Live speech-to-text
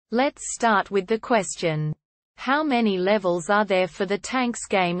Let's start with the question. How many levels are there for the Tanks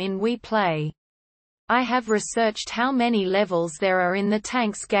game in wii-play? I have researched how many levels there are in the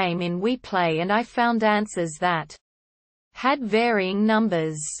Tanks game in wii-play and I found answers that had varying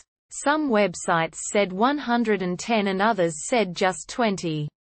numbers. Some websites said 110 and others said just 20.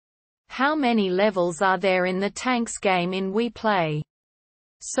 How many levels are there in the Tanks game in wii-play?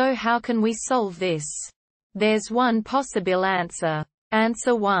 So how can we solve this? There's one possible answer.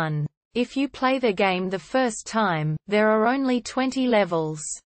 Answer 1. If you play the game the first time, there are only 20 levels.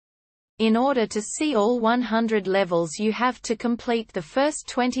 In order to see all 100 levels you have to complete the first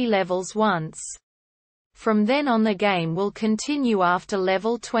 20 levels once. From then on the game will continue after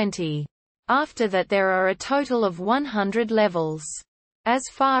level 20. After that there are a total of 100 levels. As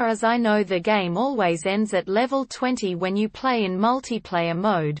far as I know the game always ends at level 20 when you play in multiplayer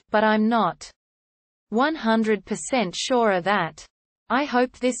mode, but I'm not 100% sure of that. I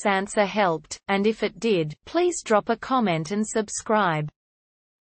hope this answer helped, and if it did, please drop a comment and subscribe.